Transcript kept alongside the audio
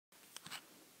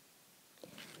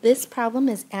This problem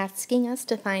is asking us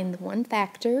to find the one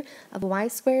factor of y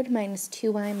squared minus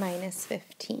 2y minus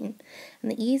 15.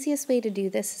 And the easiest way to do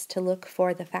this is to look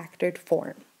for the factored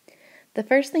form. The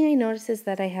first thing I notice is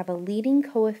that I have a leading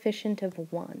coefficient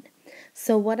of 1.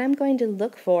 So what I'm going to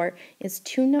look for is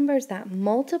two numbers that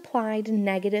multiplied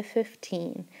negative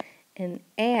 15 and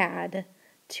add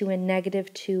to a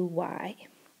negative 2y.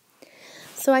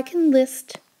 So I can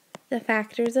list the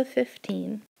factors of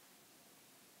 15.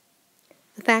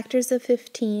 The factors of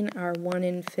 15 are 1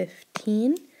 and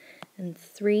 15, and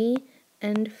 3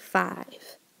 and 5.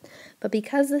 But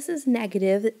because this is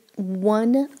negative,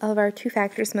 one of our two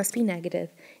factors must be negative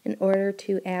in order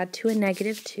to add to a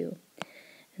negative 2.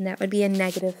 And that would be a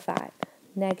negative 5.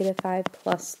 Negative 5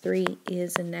 plus 3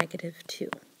 is a negative 2.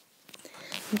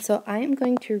 And so I am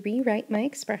going to rewrite my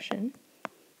expression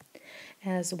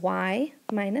as y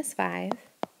minus 5,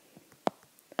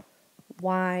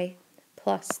 y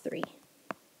plus 3.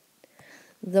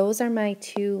 Those are my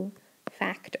two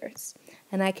factors.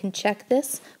 And I can check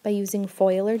this by using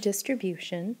Euler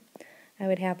distribution. I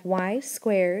would have y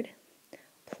squared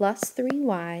plus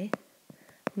 3y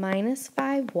minus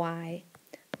 5y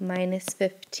minus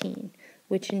 15,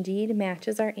 which indeed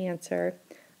matches our answer,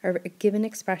 our given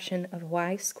expression of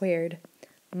y squared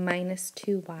minus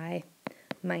 2y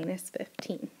minus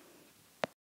 15.